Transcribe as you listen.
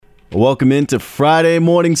Welcome into Friday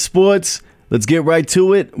Morning Sports. Let's get right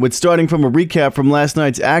to it with starting from a recap from last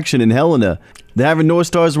night's action in Helena. The Havre North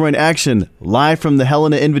Stars were in action live from the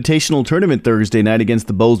Helena Invitational Tournament Thursday night against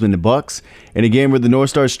the Bozeman Bucks in a game where the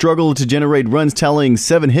North Stars struggled to generate runs, tallying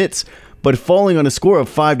 7 hits, but falling on a score of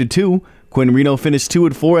 5-2. Quinn Reno finished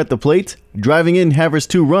 2-4 at the plate. Driving in Havre's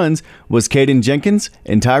 2 runs was Caden Jenkins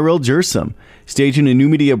and Tyrell Jersum. Stay tuned to New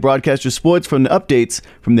Media Broadcaster Sports for the updates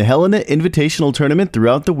from the Helena Invitational Tournament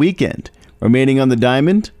throughout the weekend. Remaining on the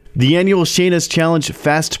diamond, the annual Shayna's Challenge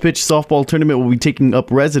Fast Pitch Softball Tournament will be taking up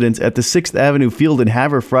residence at the 6th Avenue Field in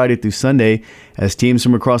Havre Friday through Sunday as teams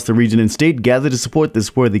from across the region and state gather to support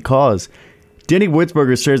this worthy cause. Danny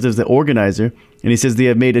Wurzberger serves as the organizer, and he says they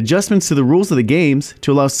have made adjustments to the rules of the games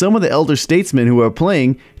to allow some of the elder statesmen who are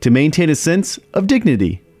playing to maintain a sense of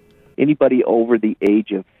dignity. Anybody over the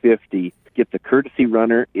age of 50 gets a courtesy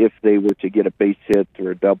runner if they were to get a base hit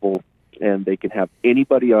or a double, and they can have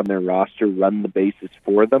anybody on their roster run the bases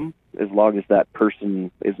for them as long as that person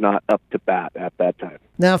is not up to bat at that time.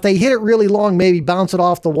 Now, if they hit it really long, maybe bounce it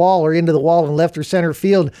off the wall or into the wall in left or center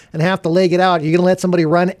field and have to leg it out, you're going to let somebody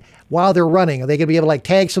run while they're running? Are they going to be able to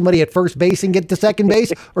tag somebody at first base and get to second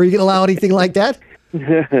base, or are you going to allow anything like that?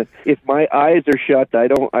 If my eyes are shut, I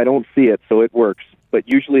don't see it, so it works. But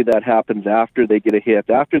usually that happens after they get a hit.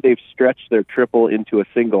 After they've stretched their triple into a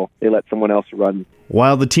single, they let someone else run.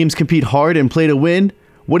 While the teams compete hard and play to win,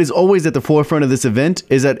 what is always at the forefront of this event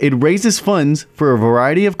is that it raises funds for a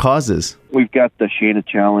variety of causes. We've got the Shayna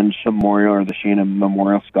Challenge Memorial, or the Shayna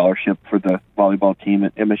Memorial Scholarship for the volleyball team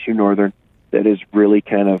at MSU Northern. That is really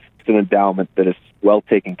kind of an endowment that is well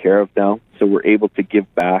taken care of now. So we're able to give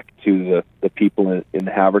back to the people in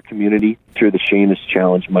the Havre community through the Shayna's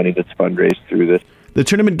Challenge money that's fundraised through this. The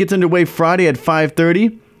tournament gets underway Friday at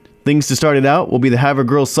 5:30. Things to start it out will be the Havre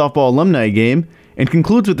Girls Softball Alumni Game and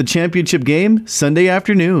concludes with the championship game Sunday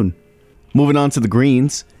afternoon. Moving on to the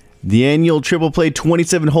greens, the annual Triple Play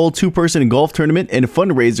 27-hole two-person golf tournament and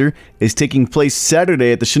fundraiser is taking place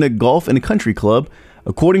Saturday at the Chinook Golf and Country Club.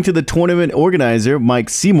 According to the tournament organizer, Mike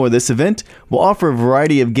Seymour, this event will offer a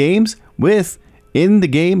variety of games with In the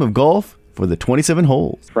Game of Golf for the 27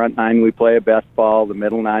 holes. Front 9 we play a best ball, the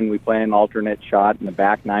middle 9 we play an alternate shot, and the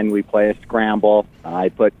back 9 we play a scramble. I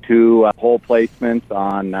put 2 hole placements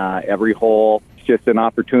on every hole. It's just an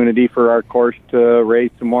opportunity for our course to raise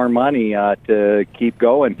some more money to keep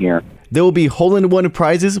going here. There will be hole-in-one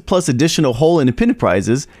prizes plus additional hole-in-pin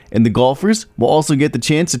prizes, and the golfers will also get the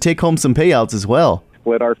chance to take home some payouts as well.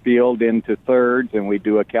 Split our field into thirds, and we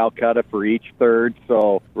do a Calcutta for each third.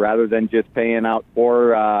 So rather than just paying out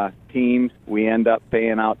 4 teams, we end up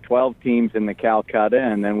paying out 12 teams in the Calcutta,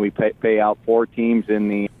 and then we pay out 4 teams in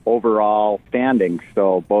the overall standings.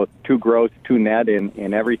 So both 2 gross, 2 net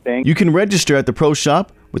in everything. You can register at the Pro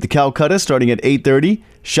Shop with the Calcutta starting at 8:30.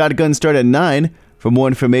 Shotguns start at 9. For more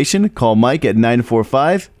information, call Mike at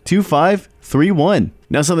 945-2531.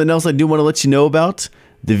 Now, something else I do want to let you know about.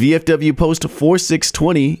 The VFW Post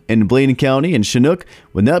 4620 in Blaine County and Chinook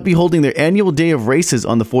will not be holding their annual day of races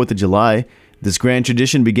on the 4th of July. This grand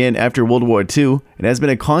tradition began after World War II and has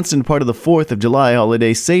been a constant part of the 4th of July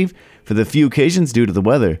holiday, save for the few occasions due to the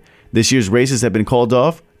weather. This year's races have been called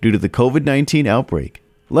off due to the COVID-19 outbreak.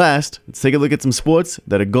 Last, let's take a look at some sports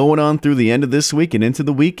that are going on through the end of this week and into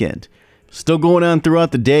the weekend. Still going on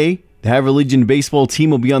throughout the day, the Havre Legion baseball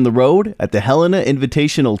team will be on the road at the Helena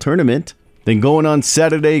Invitational Tournament. Then going on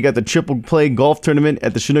Saturday, you got the Triple Play Golf Tournament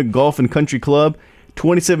at the Chinook Golf and Country Club.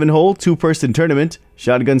 27-hole, two-person tournament.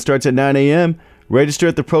 Shotgun starts at 9 a.m. Register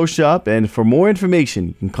at the Pro Shop, and for more information,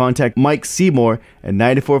 you can contact Mike Seymour at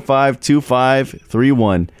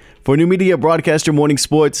 945-2531. For New Media Broadcaster Morning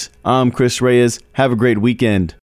Sports, I'm Chris Reyes. Have a great weekend.